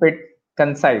 keep it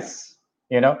concise,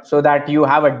 so that you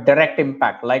have a direct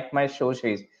impact, like my show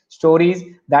says, stories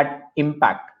that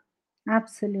impact.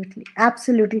 Absolutely.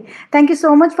 Absolutely. Thank you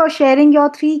so much for sharing your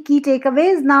three key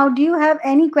takeaways. Now, do you have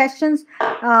any questions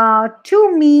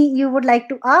to me you would like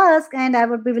to ask? And I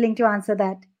would be willing to answer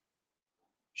that.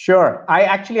 Sure, I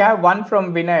actually have one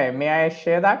from Vinay. May I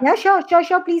share that? Yeah, sure, sure,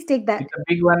 sure. Please take that. It's a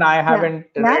big one. I Yeah, haven't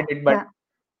yeah, read it, but yeah,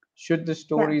 should the yeah.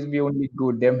 stories be only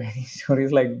good? There are many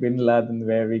stories like Bin Laden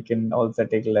where we can also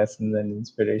take lessons and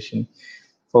inspiration.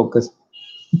 Focus.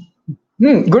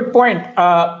 Good point.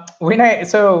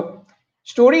 So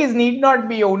stories need not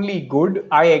be only good.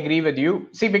 I agree with you.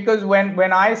 See, because when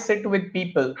I sit with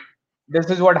people,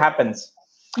 this is what happens.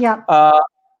 Yeah, Uh,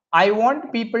 I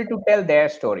want people to tell their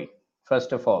story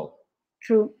first of all.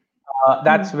 true.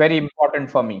 That's Mm, very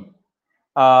important for me,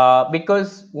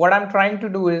 because what I'm trying to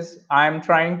do is I'm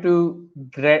trying to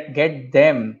get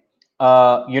them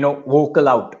vocal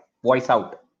out, voice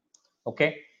out.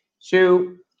 Okay,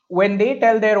 so when they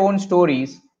tell their own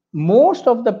stories, most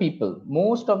of the people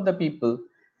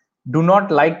do not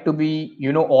like to be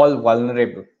all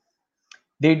vulnerable.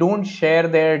 They don't share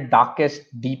their darkest,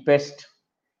 deepest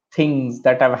things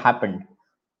that have happened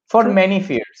for true. many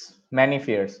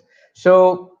fears.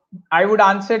 So I would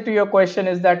answer to your question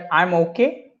is that I'm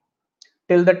okay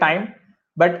till the time,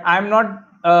 but I'm not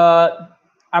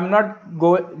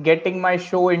getting my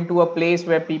show into a place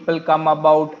where people come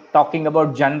about talking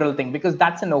about general thing, because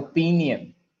that's an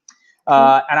opinion. True.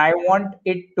 And I want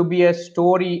it to be a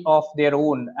story of their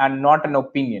own and not an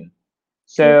opinion.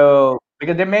 True. So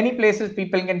because there are many places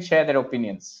people can share their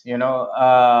opinions,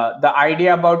 the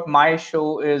idea about my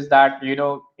show is that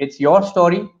it's your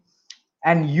story,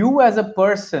 and you as a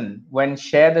person when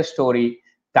share the story,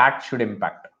 that should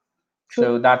impact. True.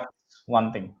 So that's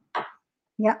one thing.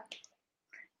 Yeah.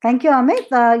 Thank you,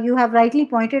 Amit. You have rightly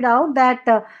pointed out that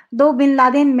though Bin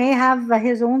Laden may have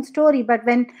his own story, but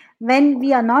when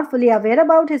we are not fully aware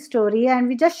about his story and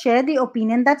we just share the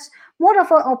opinion, that's more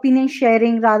of a opinion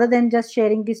sharing rather than just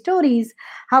sharing the stories.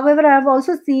 However, I have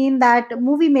also seen that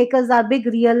movie makers are big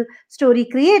real story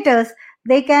creators.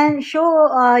 They can show,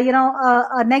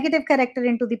 a negative character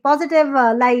into the positive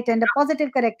light and a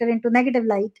positive character into negative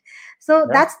light. So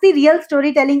Yeah. that's the real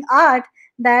storytelling art,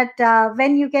 that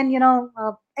when you can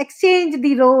exchange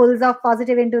the roles of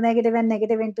positive into negative and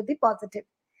negative into the positive.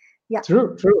 Yeah.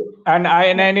 True, true. And I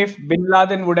Yeah. and if Bin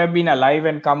Laden would have been alive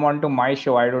and come onto my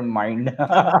show, I don't mind.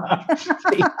 All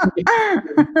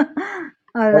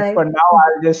But right. for now,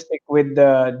 I'll just stick with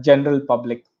the general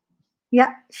public.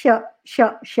 Yeah, sure,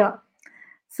 sure, sure.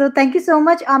 So thank you so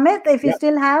much, Amit. If you Yeah.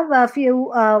 still have a few,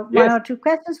 one Yes. or two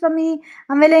questions for me,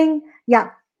 I'm willing. Yeah,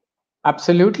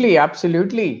 Absolutely,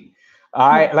 absolutely.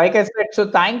 yeah, Like I said, so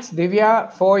thanks,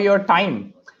 Divya, for your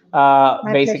time. my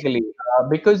pleasure. Basically,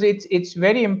 because it's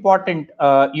very important,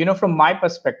 from my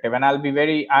perspective, and I'll be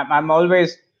very, I'm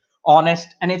always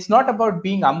honest, and it's not about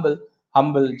being humble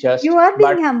You just, are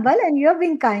but being humble and you are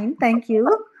being kind. Thank you.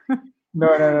 no,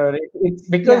 no, no. It's Yeah,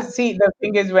 because see, the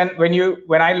thing is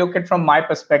when I look at from my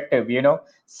perspective,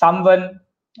 someone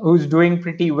who's doing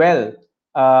pretty well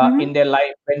in hmm, their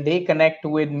life, when they connect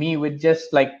with me with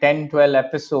just like 10, 12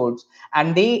 episodes,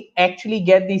 and they actually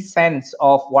get the sense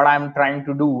of what I'm trying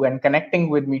to do and connecting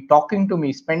with me, talking to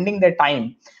me, spending their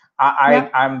time, yeah,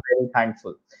 I'm very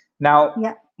thankful. Now,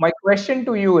 yeah. my question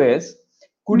to you is,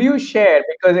 could you Hmm, share,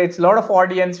 because it's a lot of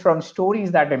audience from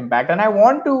stories that impact, and I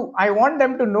want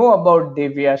them to know about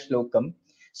Devya Shlokam.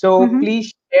 So hmm.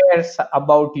 please share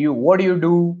about you, what do you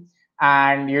do,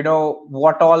 and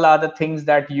what all are the things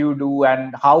that you do,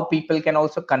 and how people can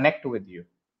also connect with you.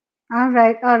 All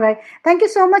right, all right. Thank you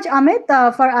so much, Amit,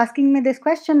 for asking me this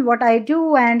question, what I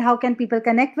do and how can people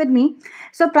connect with me.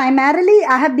 So, primarily,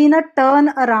 I have been a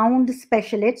turnaround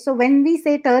specialist. So, when we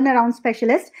say turnaround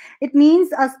specialist, it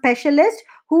means a specialist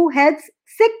who helps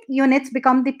sick units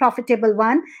become the profitable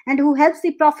one and who helps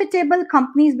the profitable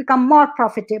companies become more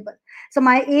profitable. So,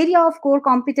 my area of core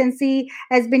competency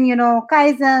has been,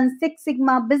 Kaizen, Six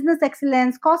Sigma, business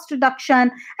excellence, cost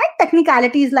reduction, and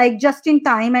technicalities like just in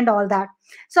time and all that.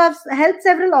 So I've helped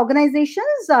several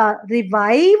organizations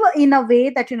revive in a way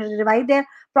that revive their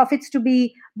profits to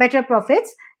be better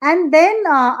profits. And then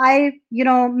I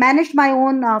managed my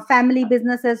own family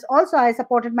businesses. Also, I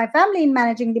supported my family in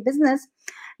managing the business.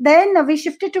 Then we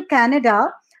shifted to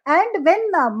Canada, and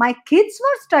when my kids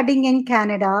were studying in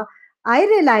Canada, I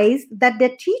realized that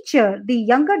the teacher, the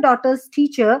younger daughter's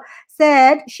teacher,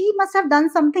 said she must have done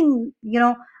something,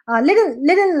 little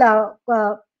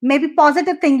maybe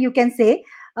positive thing you can say.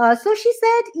 So she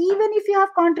said, even if you have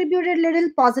contributed little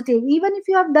positive, even if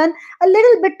you have done a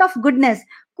little bit of goodness,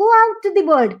 go out to the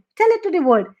world, tell it to the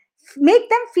world, make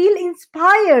them feel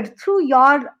inspired through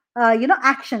your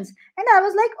actions. And I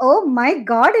was like, oh my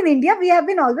God, in India we have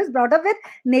been always brought up with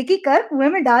neki kar kuएं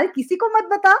में डाल किसी को मत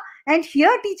बता. And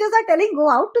here teachers are telling, go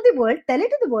out to the world, tell it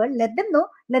to the world, let them know,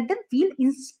 let them feel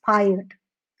inspired.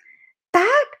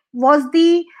 That was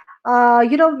the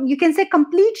you can say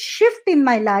complete shift in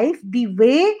my life. The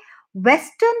way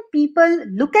Western people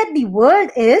look at the world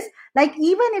is like,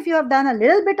 even if you have done a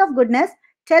little bit of goodness,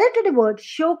 tell it to the world,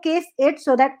 showcase it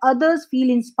so that others feel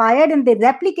inspired and they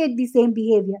replicate the same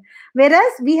behavior.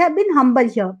 Whereas we have been humble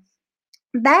here.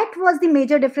 That was the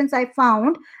major difference I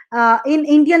found in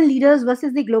Indian leaders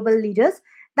versus the global leaders.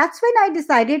 That's when I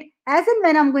decided, as and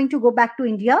when I'm going to go back to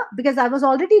India, because I was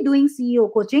already doing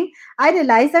CEO coaching, I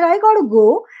realized that I got to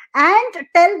go and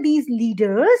tell these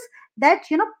leaders that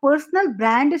personal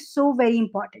brand is so very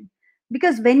important.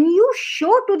 Because when you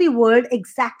show to the world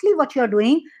exactly what you're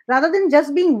doing, rather than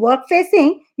just being work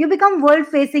facing, you become world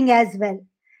facing as well,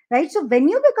 right? So when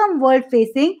you become world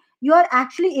facing, you are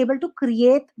actually able to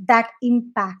create that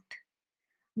impact.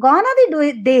 Gone are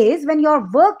the days when your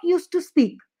work used to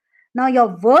speak. Now your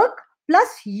work plus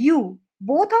you,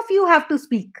 both of you have to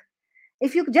speak.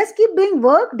 If you just keep doing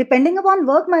work, depending upon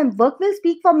work, my work will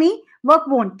speak for me, work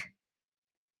won't.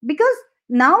 Because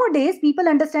nowadays people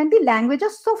understand the language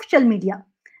of social media.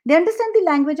 They understand the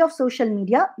language of social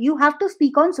media. You have to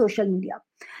speak on social media.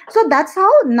 So that's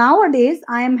how nowadays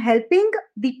I am helping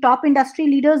the top industry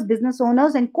leaders, business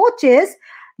owners, and coaches,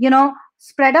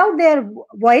 spread out their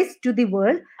voice to the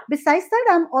world. Besides that,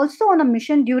 I'm also on a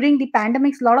mission. During the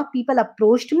pandemics, a lot of people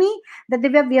approached me that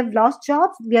we have lost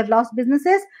jobs, we have lost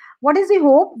businesses. What is the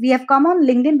hope? We have come on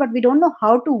LinkedIn, but we don't know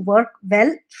how to work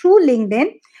well through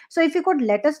LinkedIn. So if you could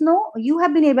let us know, you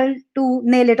have been able to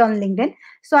nail it on LinkedIn.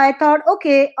 So I thought,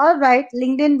 okay, all right.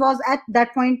 LinkedIn was at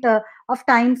that point of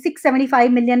time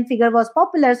 675 million figure was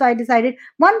popular. So I decided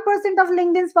 1% of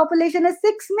LinkedIn's population is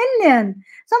 6 million.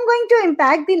 So I'm going to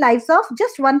impact the lives of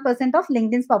just 1% of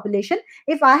LinkedIn's population.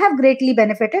 If I have greatly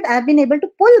benefited, I've been able to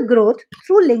pull growth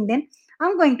through LinkedIn.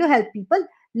 I'm going to help people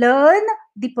learn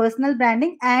the personal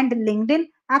branding and LinkedIn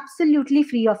absolutely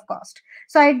free of cost.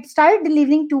 So I started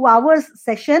delivering 2 hours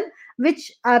session,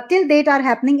 which till date are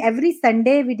happening every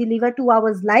Sunday. We deliver 2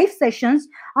 hours live sessions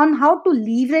on how to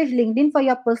leverage LinkedIn for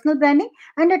your personal branding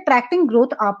and attracting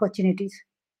growth opportunities.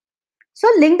 So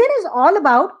LinkedIn is all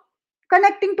about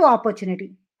connecting to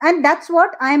opportunity. And that's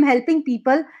what I am helping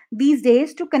people these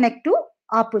days, to connect to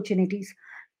opportunities.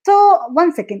 So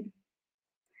one second.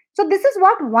 So this is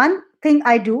what one thing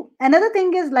I do. Another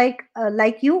thing is,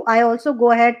 like you, I also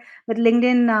go ahead with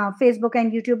LinkedIn, Facebook, and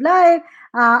YouTube Live.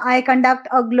 I conduct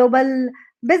a global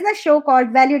business show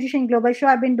called Value Addition Global Show.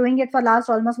 I've been doing it for last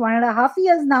almost 1.5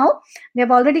 years now. We have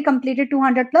already completed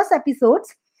 200 plus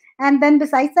episodes. And then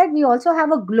besides that, we also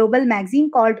have a global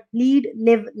magazine called Lead,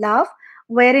 Live, Love,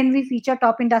 wherein we feature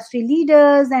top industry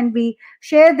leaders and we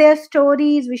share their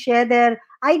stories, we share their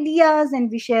ideas,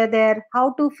 and we share their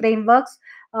how to frameworks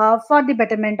for the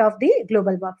betterment of the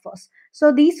global workforce.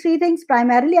 So these three things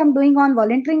primarily I'm doing on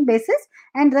volunteering basis,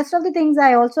 and rest of the things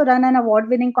I also run an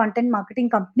award-winning content marketing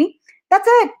company. That's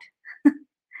it.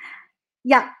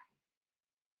 Yeah,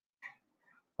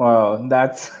 Wow,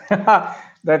 that's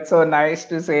that's so nice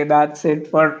to say. That's it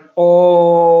for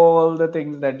all the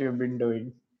things that you've been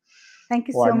doing. thank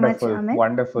you so much, Wonderful, Amit.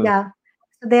 wonderful, Yeah.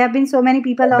 So there have been so many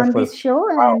people on wonderful. this show,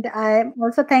 Wow. and I'm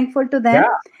also thankful to Yeah, them.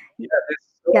 yeah, there's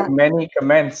so Yeah, many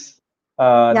comments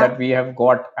yeah, that we have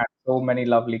got, and so many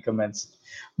lovely comments. yeah,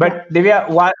 But Divya,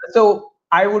 so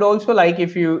I would also like,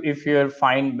 if you're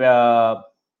fine,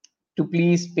 to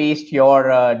please paste your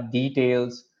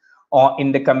details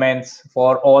in the comments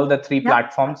for all the three yeah.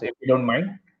 platforms, if you don't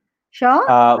mind. Sure,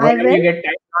 I Whenever you will. get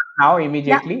time, not now Yeah,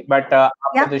 immediately, but after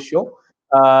yeah, the show,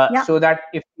 yeah, so that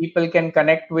if people can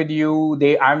connect with you,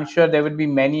 I'm sure there would be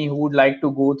many who would like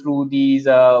to go through these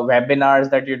webinars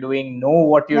that you're doing, know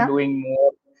what you're yeah, doing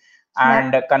more,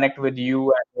 yeah. and connect with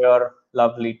you and your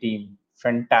lovely team.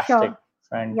 Fantastic, Sure. Yeah.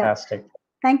 fantastic.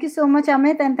 Thank you so much,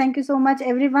 Amit, and thank you so much,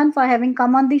 everyone, for having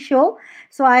come on the show.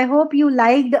 So I hope you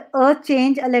liked a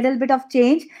change, a little bit of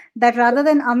change. That rather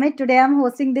than Amit, today I'm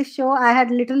hosting this show. I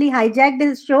had literally hijacked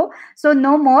this show, so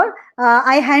no more.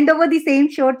 I hand over the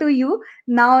same show to you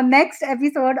now. Next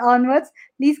episode onwards,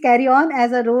 please carry on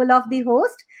as a role of the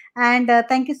host. And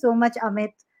thank you so much,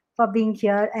 Amit, for being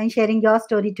here and sharing your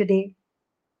story today.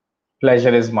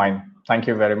 Pleasure is mine. Thank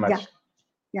you very Yeah, much.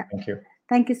 yeah. Thank you.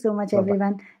 Thank you so much, Bye bye.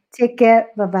 everyone. Take care.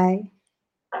 Bye bye.